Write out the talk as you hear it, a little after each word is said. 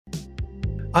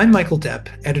I'm Michael Depp,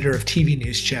 editor of TV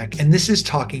News Check, and this is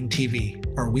Talking TV,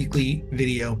 our weekly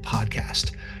video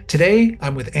podcast. Today,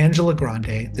 I'm with Angela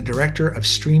Grande, the director of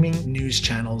streaming news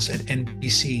channels at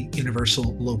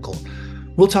NBCUniversal Local.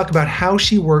 We'll talk about how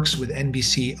she works with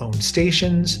NBC-owned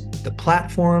stations, the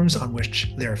platforms on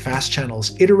which their fast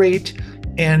channels iterate,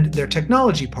 and their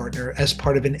technology partner as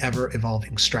part of an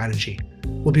ever-evolving strategy.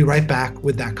 We'll be right back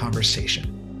with that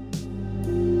conversation.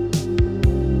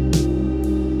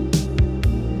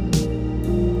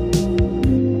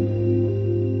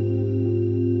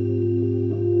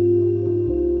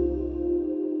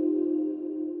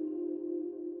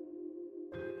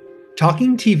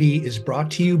 Talking TV is brought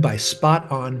to you by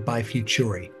Spot On by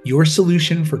Futuri, your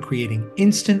solution for creating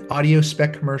instant audio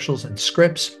spec commercials and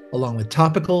scripts, along with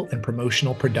topical and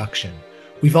promotional production.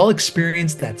 We've all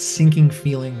experienced that sinking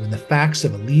feeling when the facts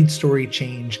of a lead story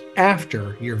change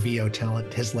after your VO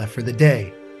talent has left for the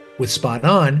day. With Spot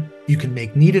On, you can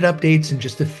make needed updates in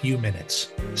just a few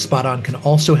minutes. Spot On can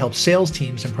also help sales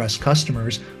teams impress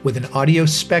customers with an audio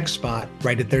spec spot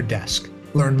right at their desk.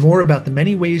 Learn more about the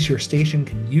many ways your station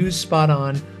can use Spot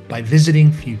On by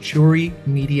visiting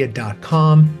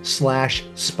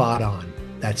futurimedia.com/spoton.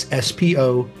 That's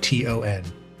SPOTON.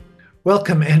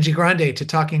 Welcome, Angie Grande, to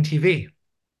Talking TV.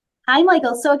 Hi,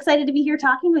 Michael. So excited to be here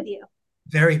talking with you.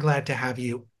 Very glad to have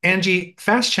you. Angie,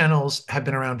 fast channels have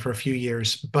been around for a few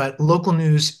years, but local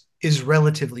news is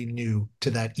relatively new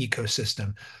to that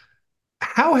ecosystem.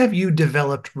 How have you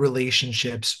developed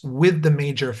relationships with the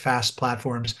major fast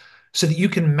platforms so that you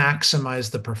can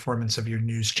maximize the performance of your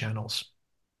news channels?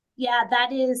 Yeah,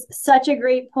 that is such a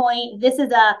great point. This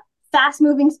is a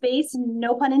fast-moving space,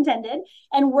 no pun intended,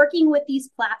 and working with these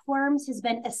platforms has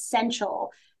been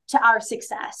essential to our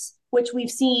success, which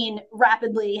we've seen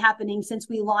rapidly happening since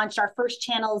we launched our first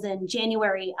channels in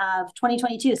January of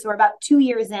 2022. So we're about 2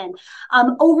 years in.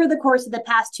 Over the course of the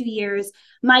past 2 years,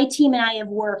 my team and I have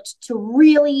worked to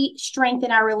really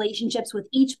strengthen our relationships with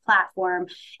each platform.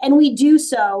 And we do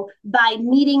so by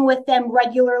meeting with them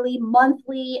regularly,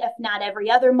 monthly, if not every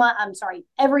other month.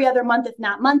 Every other month, if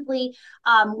not monthly.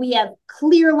 We have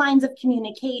clear lines of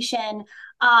communication.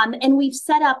 And we've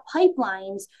set up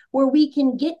pipelines where we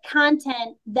can get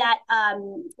content that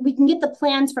we can get the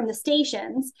plans from the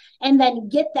stations and then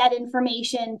get that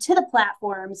information to the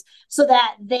platforms so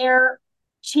that their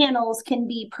channels can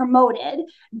be promoted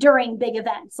during big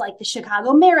events like the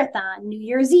Chicago Marathon, New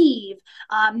Year's Eve,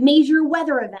 major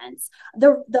weather events.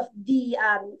 The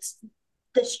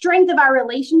strength of our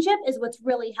relationship is what's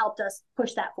really helped us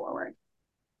push that forward.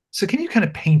 So can you kind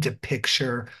of paint a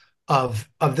picture of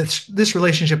this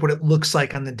relationship, what it looks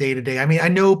like on the day-to-day? I mean, I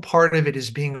know part of it is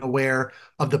being aware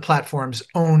of the platform's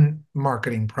own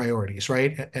marketing priorities,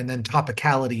 right? And then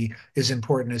topicality is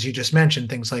important, as you just mentioned,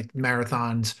 things like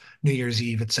marathons, New Year's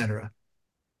Eve, et cetera.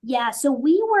 Yeah, so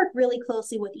we work really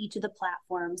closely with each of the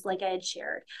platforms, like I had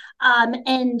shared,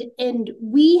 and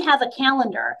we have a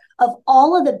calendar of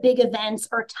all of the big events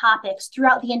or topics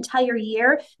throughout the entire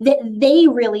year that they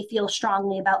really feel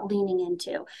strongly about leaning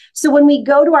into. So when we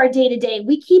go to our day to day,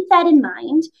 we keep that in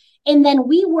mind. And then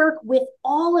we work with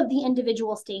all of the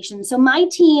individual stations. So my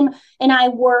team and I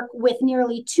work with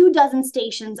nearly 24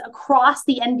 stations across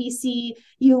the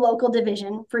NBCU local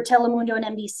division for Telemundo and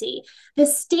NBC. The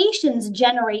stations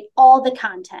generate all the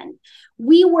content.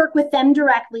 We work with them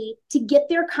directly to get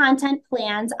their content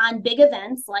plans on big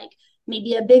events like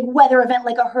maybe a big weather event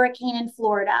like a hurricane in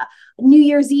Florida, New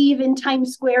Year's Eve in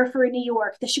Times Square for New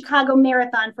York, the Chicago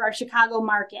Marathon for our Chicago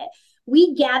market.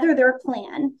 We gather their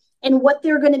plan and what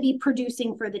they're going to be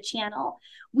producing for the channel.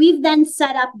 We've then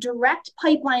set up direct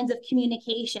pipelines of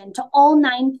communication to all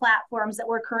 9 platforms that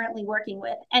we're currently working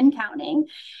with and counting.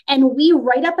 And we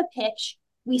write up a pitch,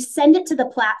 we send it to the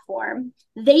platform,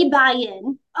 they buy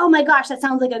in. Oh my gosh, that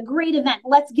sounds like a great event.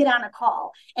 Let's get on a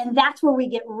call. And that's where we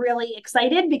get really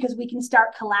excited because we can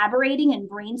start collaborating and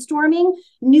brainstorming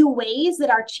new ways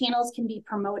that our channels can be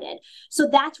promoted. So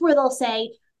that's where they'll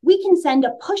say, we can send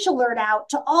a push alert out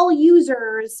to all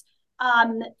users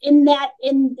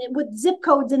with zip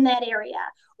codes in that area,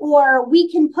 or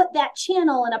we can put that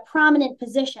channel in a prominent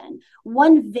position.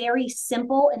 One very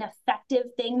simple and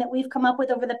effective thing that we've come up with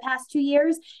over the past 2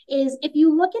 years is if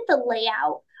you look at the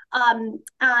layout on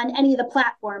any of the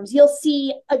platforms, you'll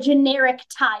see a generic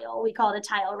tile. We call it a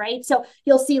tile, right? So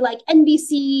you'll see like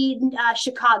NBC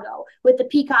Chicago with the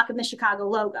peacock and the Chicago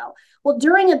logo. Well,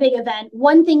 during a big event,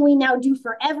 one thing we now do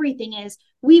for everything is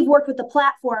we've worked with the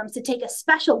platforms to take a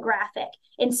special graphic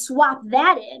and swap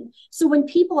that in. So when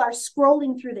people are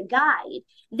scrolling through the guide,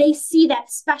 they see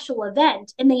that special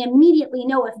event and they immediately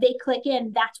know if they click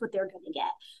in, that's what they're going to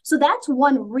get. So that's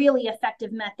one really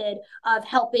effective method of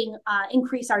helping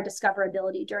increase our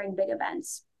discoverability during big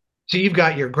events. So you've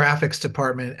got your graphics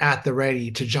department at the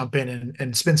ready to jump in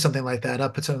and spin something like that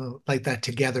up, put something like that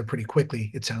together pretty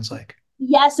quickly, it sounds like.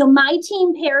 Yeah, so my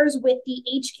team pairs with the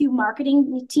HQ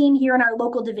marketing team here in our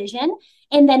local division.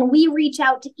 And then we reach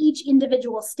out to each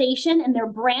individual station, and their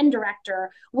brand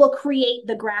director will create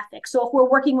the graphics. So if we're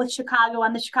working with Chicago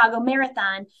on the Chicago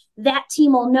Marathon, that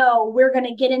team will know we're going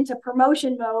to get into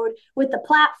promotion mode with the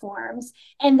platforms.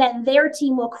 And then their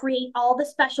team will create all the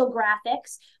special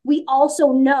graphics. We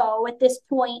also know at this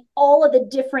point all of the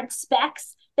different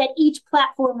specs that each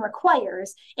platform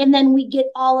requires. And then we get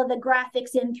all of the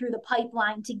graphics in through the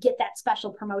pipeline to get that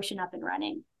special promotion up and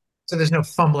running. So there's no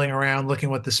fumbling around looking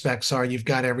what the specs are. You've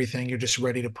got everything. You're just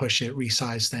ready to push it,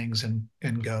 resize things,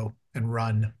 and go and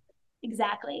run.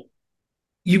 Exactly.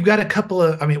 You've got a couple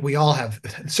of, I mean, we all have,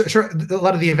 a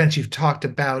lot of the events you've talked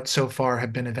about so far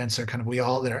have been events that kind of we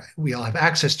all have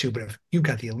access to, but you've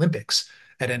got the Olympics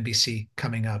at NBC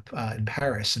coming up in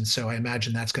Paris. And so I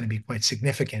imagine that's going to be quite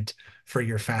significant for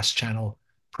your fast channel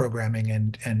programming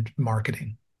and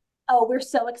marketing. Oh, we're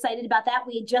so excited about that.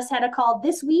 We just had a call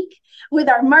this week with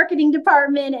our marketing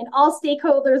department and all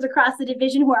stakeholders across the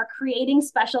division who are creating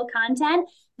special content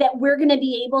that we're going to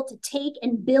be able to take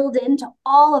and build into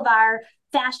all of our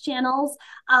fast channels.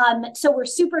 So we're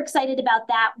super excited about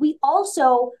that. We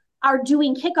also are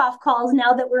doing kickoff calls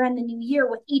now that we're in the new year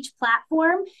with each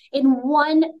platform. And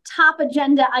one top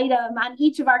agenda item on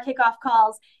each of our kickoff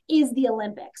calls is the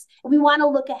Olympics. We want to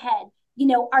look ahead.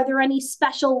 Are there any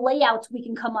special layouts we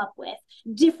can come up with?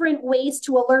 Different ways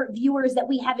to alert viewers that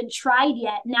we haven't tried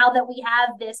yet now that we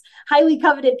have this highly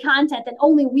coveted content that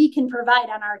only we can provide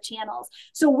on our channels.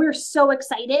 So we're so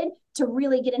excited to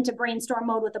really get into brainstorm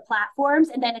mode with the platforms.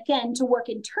 And then again, to work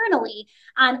internally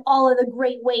on all of the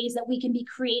great ways that we can be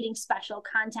creating special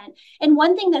content. And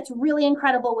one thing that's really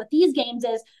incredible with these games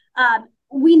is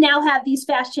we now have these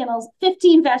fast channels,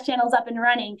 15 fast channels up and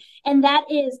running. And that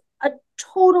is a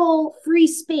total free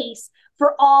space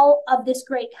for all of this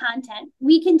great content.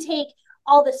 We can take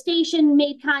all the station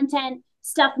made content,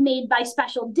 stuff made by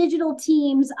special digital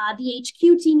teams, the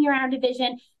HQ team here in our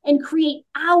division, and create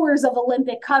hours of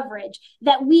Olympic coverage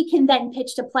that we can then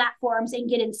pitch to platforms and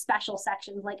get in special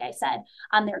sections, like I said,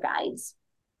 on their guides.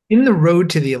 In the road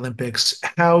to the Olympics,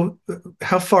 how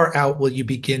far out will you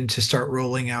begin to start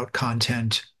rolling out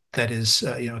content that is,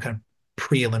 kind of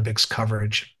pre-Olympics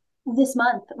coverage? This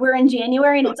month. We're in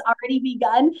January and it's already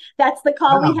begun. That's the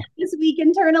call we Wow. had this week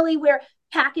internally, where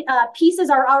pieces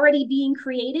are already being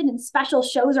created and special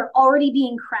shows are already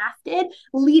being crafted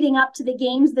leading up to the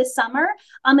games this summer.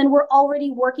 And we're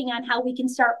already working on how we can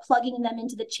start plugging them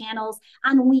into the channels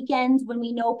on weekends when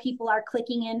we know people are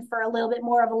clicking in for a little bit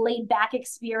more of a laid back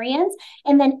experience.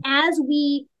 And then as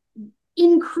we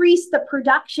increase the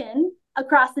production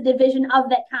across the division of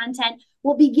that content,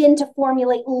 we'll begin to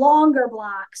formulate longer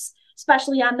blocks,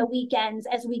 especially on the weekends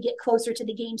as we get closer to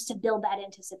the games, to build that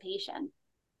anticipation.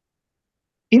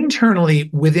 Internally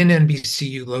within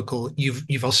NBCU Local,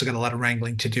 you've also got a lot of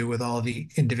wrangling to do with all the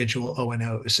individual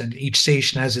O&Os, and each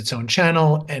station has its own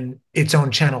channel and its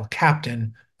own channel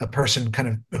captain, a person kind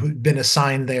of who's been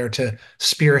assigned there to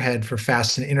spearhead for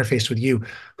fast and interface with you.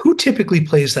 Who typically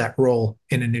plays that role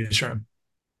in a newsroom?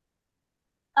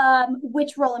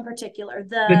 Which role in particular?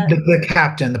 The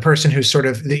captain, the person who's sort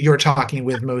of that you're talking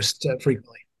with most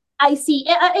frequently. I see.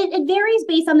 It varies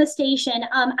based on the station.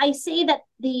 I say that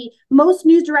the most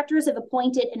news directors have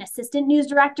appointed an assistant news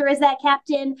director as that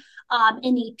captain,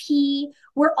 an EP.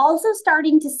 We're also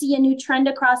starting to see a new trend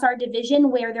across our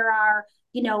division where there are,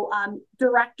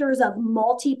 directors of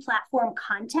multi-platform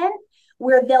content,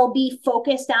 where they'll be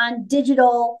focused on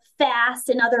digital, fast,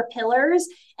 and other pillars.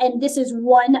 And this is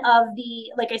one of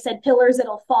the, like I said, pillars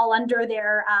that'll fall under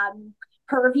their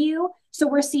purview. So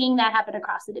we're seeing that happen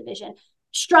across the division.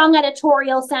 Strong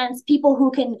editorial sense, people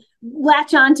who can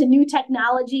latch on to new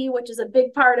technology, which is a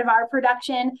big part of our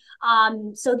production.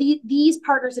 So these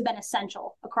partners have been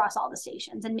essential across all the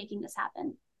stations in making this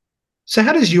happen. So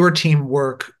how does your team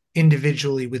work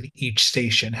individually with each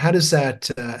station? How does that?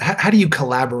 How do you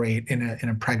collaborate in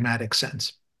a pragmatic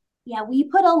sense? Yeah, we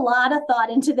put a lot of thought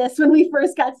into this when we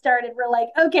first got started. We're like,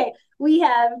 okay, we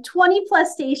have 20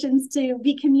 plus stations to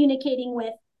be communicating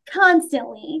with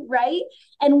constantly, right?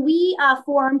 And we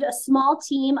formed a small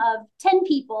team of 10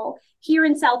 people here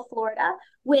in South Florida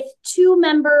with 2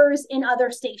 members in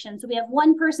other stations. So we have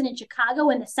one person in Chicago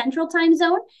in the central time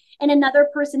zone and another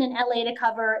person in LA to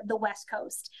cover the West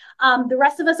Coast. The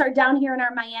rest of us are down here in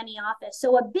our Miami office.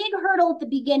 So a big hurdle at the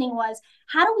beginning was,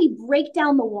 how do we break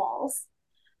down the walls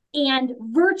and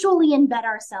virtually embed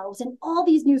ourselves in all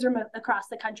these newsrooms across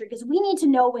the country? Because we need to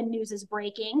know when news is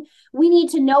breaking. We need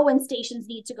to know when stations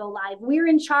need to go live. We're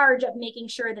in charge of making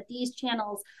sure that these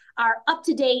channels are up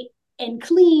to date and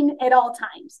clean at all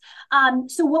times.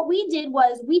 So what we did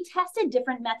was we tested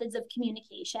different methods of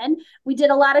communication. We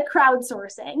did a lot of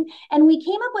crowdsourcing, and we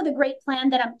came up with a great plan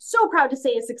that I'm so proud to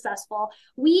say is successful.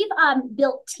 We've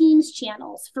built Teams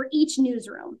channels for each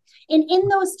newsroom. And in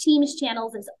those Teams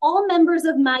channels is all members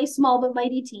of my small but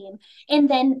mighty team. And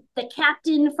then the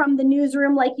captain from the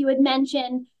newsroom, like you had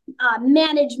mentioned,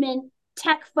 management,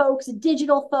 tech folks,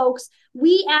 digital folks.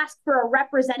 We ask for a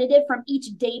representative from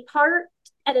each day part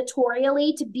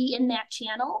editorially to be in that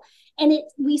channel, and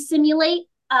we simulate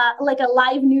like a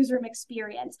live newsroom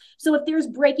experience. So if there's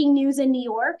breaking news in New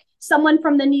York, someone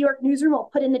from the New York newsroom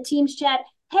will put in the Teams chat,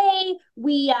 hey,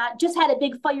 we just had a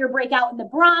big fire break out in the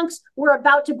Bronx. We're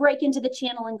about to break into the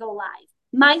channel and go live.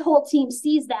 My whole team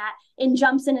sees that and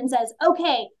jumps in and says,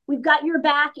 okay, we've got your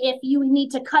back. If you need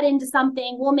to cut into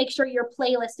something, we'll make sure your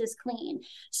playlist is clean.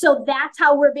 So that's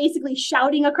how we're basically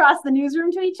shouting across the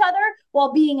newsroom to each other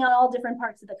while being in all different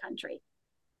parts of the country.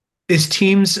 Is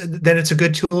Teams, then it's a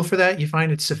good tool for that? You find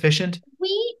it's sufficient?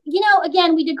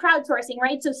 Again, we did crowdsourcing,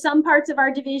 right? So some parts of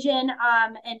our division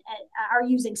are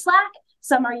using Slack.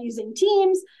 Some are using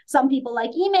Teams. Some people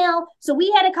like email. So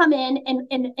we had to come in,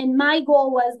 and my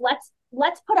goal was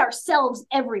let's put ourselves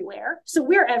everywhere. So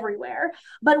we're everywhere.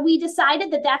 But we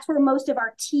decided that that's where most of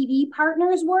our TV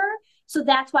partners were. So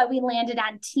that's why we landed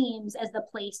on Teams as the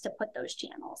place to put those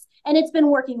channels. And it's been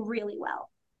working really well.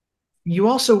 You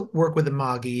also work with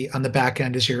Amagi on the back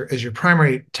end as your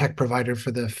primary tech provider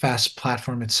for the FAST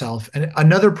platform itself. And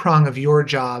another prong of your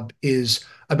job is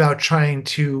about trying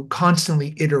to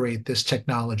constantly iterate this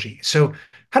technology. So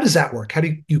how does that work? How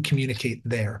do you communicate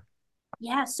there?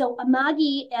 Yeah, so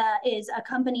Amagi is a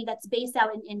company that's based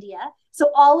out in India. So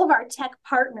all of our tech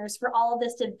partners for all of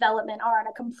this development are on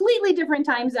a completely different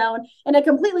time zone in a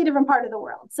completely different part of the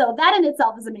world. So that in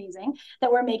itself is amazing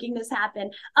that we're making this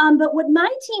happen. But what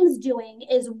my team's doing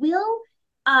is we'll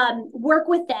work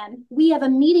with them. We have a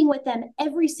meeting with them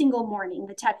every single morning,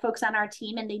 the tech folks on our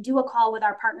team, and they do a call with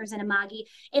our partners in Amagi,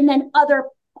 and then other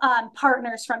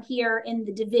partners from here in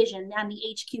the division and the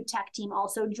HQ tech team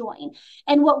also join.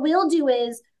 And what we'll do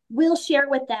is we'll share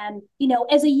with them,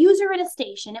 as a user at a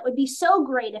station, it would be so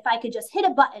great if I could just hit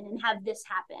a button and have this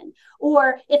happen.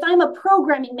 Or if I'm a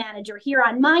programming manager here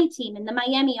on my team in the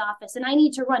Miami office and I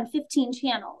need to run 15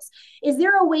 channels, is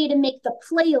there a way to make the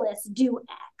playlist do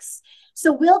X?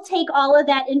 So we'll take all of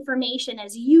that information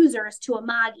as users to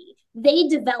Amagi. They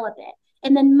develop it.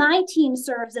 And then my team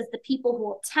serves as the people who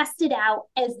will test it out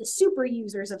as the super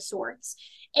users of sorts.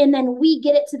 And then we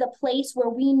get it to the place where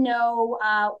we know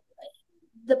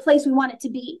the place we want it to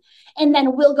be. And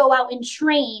then we'll go out and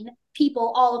train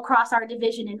people all across our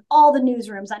division in all the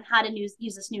newsrooms on how to use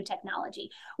this new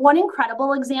technology. One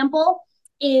incredible example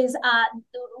is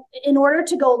in order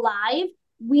to go live,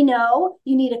 we know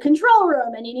you need a control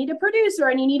room and you need a producer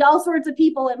and you need all sorts of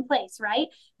people in place, right?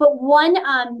 But one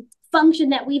function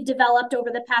that we've developed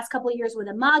over the past couple of years with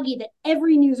Amagi that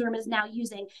every newsroom is now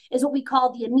using is what we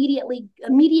call the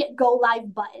immediate go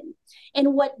live button.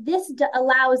 And what this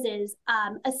allows is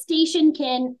a station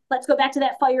can, let's go back to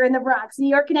that fire in the Bronx. New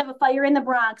York can have a fire in the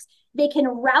Bronx. They can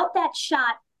route that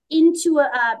shot into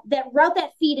that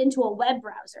feed into a web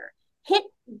browser, hit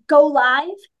go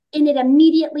live, and it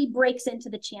immediately breaks into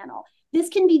the channel. This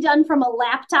can be done from a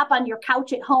laptop on your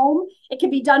couch at home. It can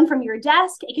be done from your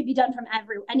desk. It can be done from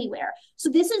anywhere. So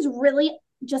this has really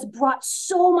just brought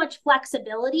so much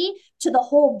flexibility to the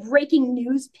whole breaking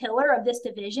news pillar of this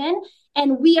division.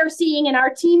 And we are seeing in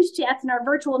our Teams chats and our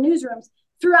virtual newsrooms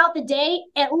throughout the day,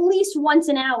 at least once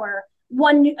an hour,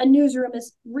 a newsroom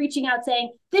is reaching out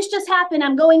saying, this just happened,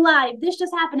 I'm going live. This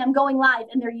just happened, I'm going live.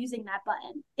 And they're using that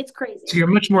button. It's crazy. So you're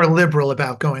much more liberal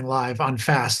about going live on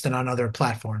FAST than on other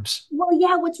platforms. Well,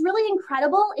 yeah, what's really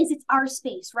incredible is it's our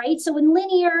space, right? So in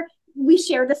linear, we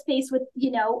share the space with,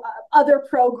 other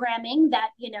programming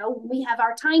that, we have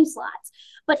our time slots.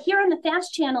 But here on the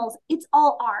FAST channels, it's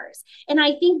all ours. And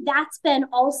I think that's been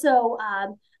also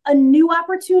a new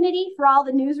opportunity for all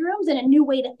the newsrooms and a new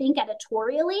way to think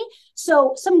editorially.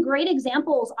 So some great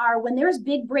examples are when there's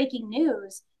big breaking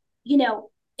news,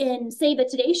 and say the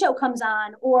Today Show comes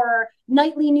on or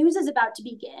nightly news is about to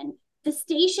begin, the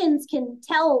stations can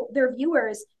tell their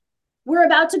viewers, we're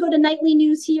about to go to nightly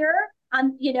news here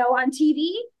on, on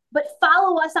TV, but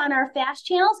follow us on our fast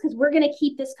channels because we're going to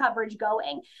keep this coverage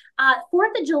going.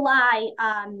 4th of July,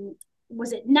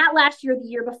 was it not last year, the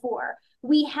year before,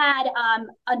 we had,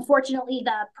 unfortunately,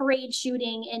 the parade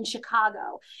shooting in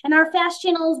Chicago. And our fast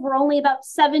channels were only about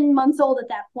 7 months old at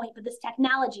that point, but this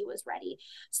technology was ready.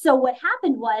 So what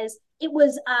happened was, it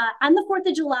was on the 4th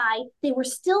of July, they were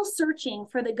still searching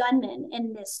for the gunman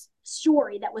in this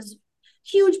story that was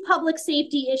huge public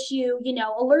safety issue,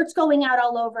 alerts going out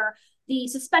all over. The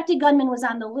suspected gunman was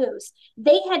on the loose.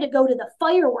 They had to go to the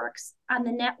fireworks on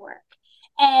the network.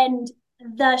 And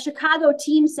the Chicago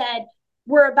team said,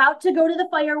 we're about to go to the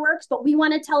fireworks, but we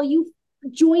want to tell you,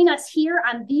 join us here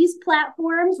on these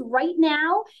platforms right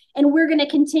now, and we're going to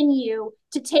continue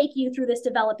to take you through this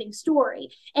developing story.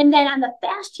 And then on the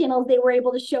fast channels, they were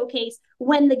able to showcase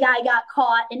when the guy got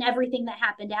caught and everything that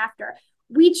happened after.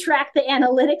 We tracked the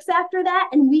analytics after that,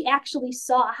 and we actually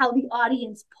saw how the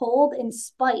audience pulled and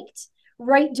spiked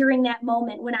right during that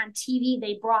moment when on TV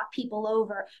they brought people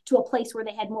over to a place where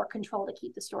they had more control to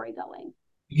keep the story going.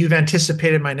 You've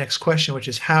anticipated my next question, which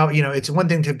is how, it's one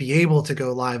thing to be able to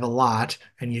go live a lot,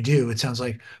 and you do, it sounds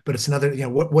like, but it's another,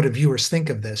 what do viewers think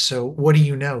of this? So what do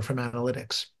you know from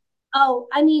analytics? Oh,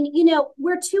 I mean,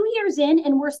 we're 2 years in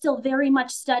and we're still very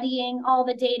much studying all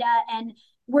the data, and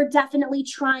we're definitely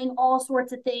trying all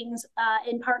sorts of things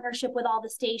in partnership with all the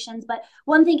stations. But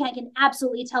one thing I can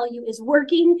absolutely tell you is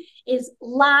working is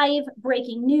live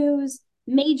breaking news,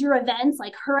 major events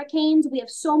like hurricanes. We have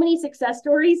so many success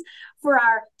stories for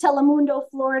our Telemundo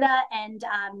Florida and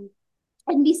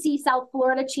NBC South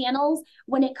Florida channels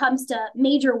when it comes to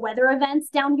major weather events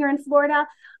down here in Florida.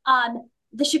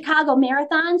 The Chicago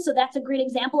Marathon, so that's a great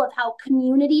example of how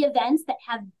community events that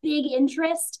have big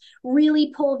interest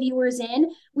really pull viewers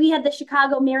in. We had the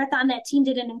Chicago Marathon, that team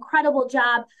did an incredible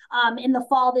job in the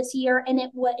fall this year, and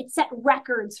it set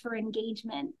records for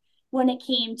engagement when it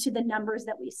came to the numbers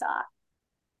that we saw.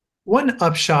 One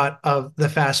upshot of the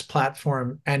FAST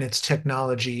platform and its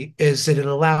technology is that it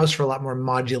allows for a lot more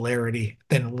modularity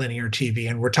than linear TV.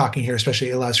 And we're talking here, especially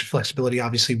it allows for flexibility,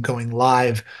 obviously going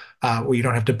live, where you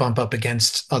don't have to bump up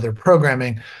against other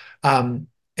programming. And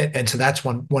so that's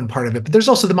one part of it. But there's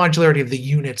also the modularity of the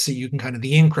units that you can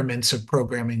the increments of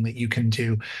programming that you can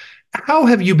do. How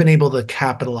have you been able to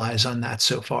capitalize on that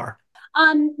so far?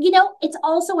 It's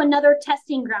also another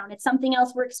testing ground. It's something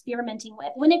else we're experimenting with.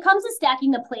 When it comes to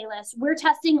stacking the playlist, we're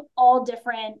testing all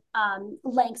different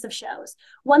lengths of shows.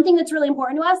 One thing that's really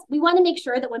important to us, we want to make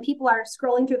sure that when people are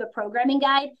scrolling through the programming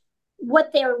guide,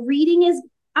 what they're reading is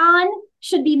on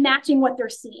should be matching what they're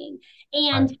seeing.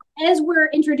 And as we're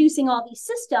introducing all these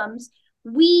systems,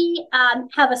 we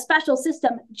have a special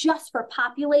system just for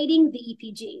populating the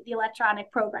EPG, the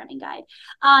electronic programming guide.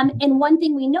 And one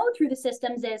thing we know through the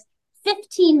systems is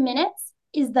 15 minutes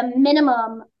is the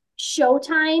minimum show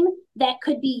time that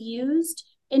could be used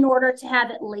in order to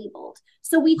have it labeled.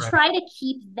 So we try to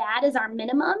keep that as our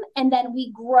minimum, and then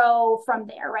we grow from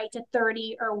there, right, to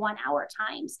 30 or 1 hour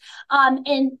times.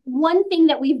 And one thing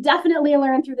that we've definitely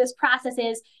learned through this process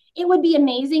is it would be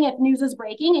amazing if news was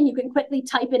breaking and you can quickly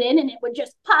type it in and it would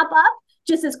just pop up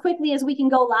just as quickly as we can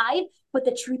go live. But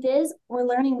the truth is, we're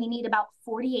learning we need about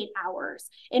 48 hours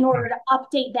in order to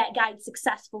update that guide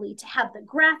successfully, to have the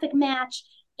graphic match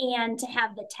and to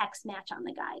have the text match on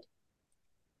the guide.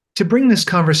 To bring this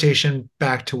conversation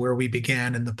back to where we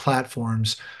began in the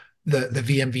platforms, the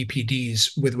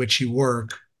VMVPDs with which you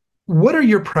work, what are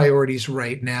your priorities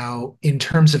right now in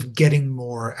terms of getting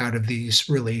more out of these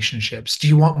relationships? Do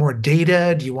you want more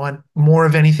data? Do you want more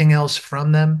of anything else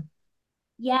from them?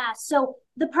 Yeah, so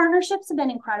the partnerships have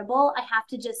been incredible. I have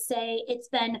to just say it's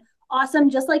been awesome.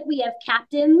 Just like we have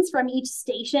captains from each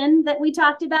station that we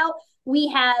talked about, we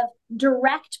have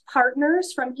direct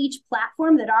partners from each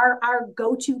platform that are our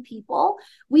go-to people.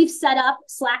 We've set up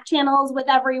Slack channels with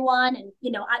everyone and,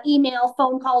 email,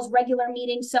 phone calls, regular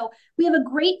meetings. So we have a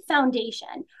great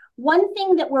foundation. One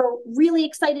thing that we're really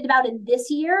excited about in this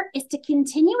year is to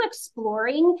continue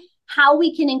exploring how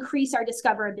we can increase our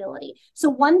discoverability. So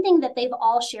one thing that they've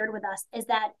all shared with us is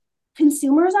that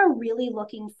consumers are really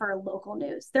looking for local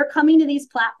news. They're coming to these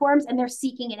platforms and they're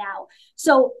seeking it out.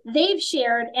 So they've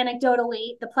shared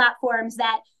anecdotally the platforms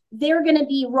that they're going to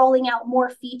be rolling out more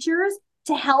features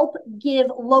to help give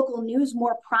local news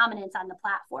more prominence on the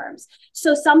platforms.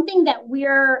 So something that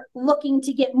we're looking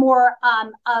to get more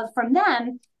of from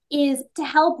them is to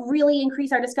help really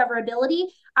increase our discoverability.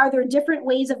 Are there different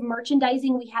ways of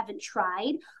merchandising we haven't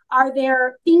tried? Are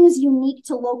there things unique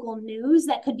to local news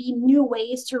that could be new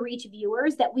ways to reach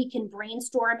viewers that we can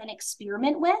brainstorm and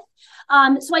experiment with?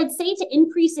 So I'd say to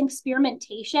increase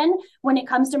experimentation when it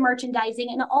comes to merchandising.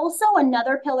 And also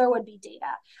another pillar would be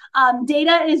data.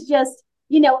 Data is just,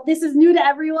 this is new to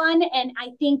everyone. And I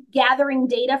think gathering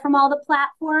data from all the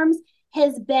platforms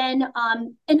has been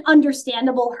an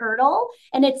understandable hurdle.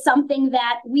 And it's something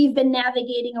that we've been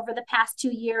navigating over the past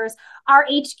 2 years. Our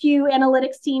HQ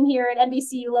analytics team here at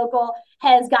NBCU Local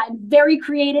has gotten very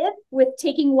creative with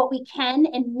taking what we can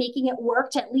and making it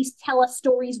work to at least tell us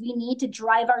stories we need to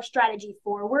drive our strategy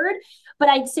forward. But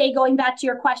I'd say, going back to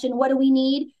your question, what do we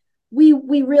need? We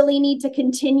really need to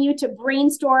continue to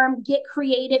brainstorm, get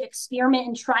creative, experiment,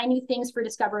 and try new things for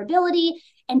discoverability,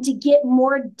 and to get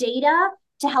more data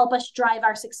to help us drive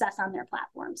our success on their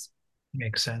platforms.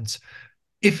 Makes sense.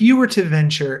 If you were to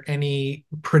venture any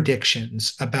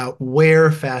predictions about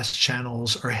where fast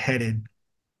channels are headed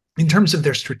in terms of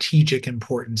their strategic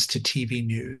importance to TV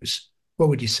news, what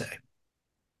would you say?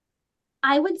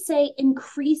 I would say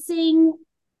increasing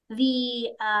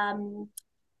the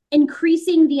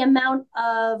amount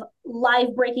of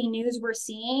live breaking news we're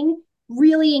seeing,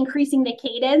 really increasing the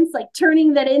cadence, like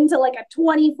turning that into like a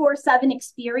 24/7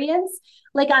 experience.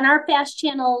 Like on our fast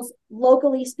channels,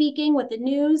 locally speaking, with the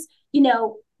news,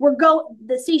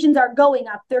 the stations are going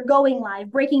up, they're going live,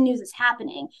 breaking news is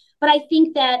happening. But I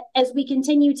think that as we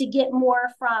continue to get more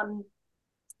from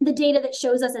the data that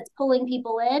shows us it's pulling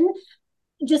people in,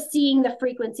 just seeing the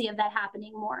frequency of that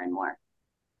happening more and more.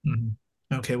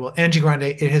 Mm-hmm. Okay, well, Angie Grande,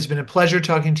 it has been a pleasure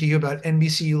talking to you about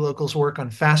NBCU Local's work on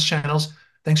fast channels.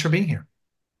 Thanks for being here.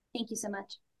 Thank you so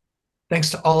much. Thanks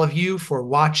to all of you for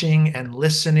watching and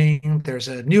listening. There's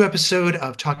a new episode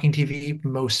of Talking TV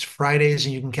most Fridays,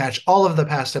 and you can catch all of the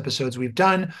past episodes we've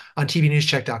done on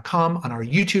tvnewscheck.com, on our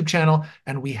YouTube channel,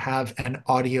 and we have an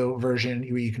audio version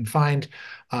where you can find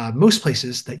most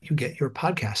places that you get your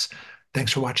podcasts.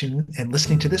 Thanks for watching and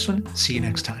listening to this one. See you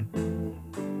next time.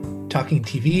 Talking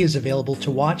TV is available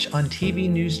to watch on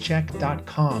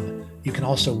tvnewscheck.com. You can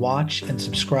also watch and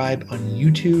subscribe on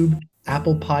YouTube,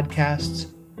 Apple Podcasts,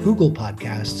 Google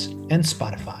Podcasts, and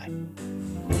Spotify.